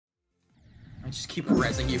just keep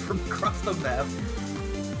rezzing you from across the map.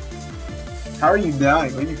 How are you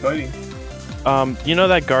dying? What are you fighting? You know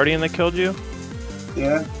that guardian that killed you?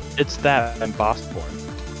 Yeah. It's that and boss form.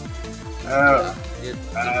 Oh, Yeah,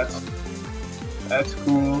 that's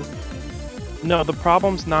cool. No, the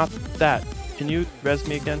problem's not that. Can you res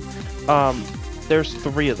me again? There's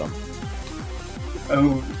 3 of them.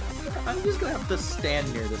 Oh. I'm just gonna have to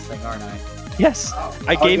stand near this thing, aren't I? Yes, I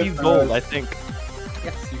I'll gave get you the gold, res. I think.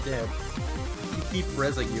 Yes, you did. You keep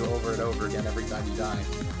rezzing you over and over again every time you die.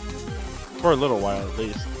 For a little while, at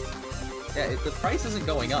least. Yeah, the price isn't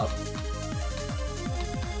going up.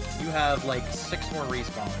 You have like 6 more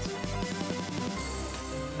respawns.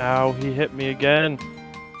 Ow, he hit me again.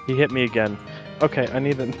 He hit me again. Okay, I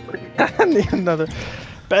need I need another.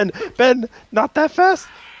 Ben, not that fast.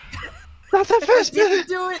 Not that fast, I didn't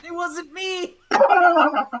Ben. do it. It wasn't me.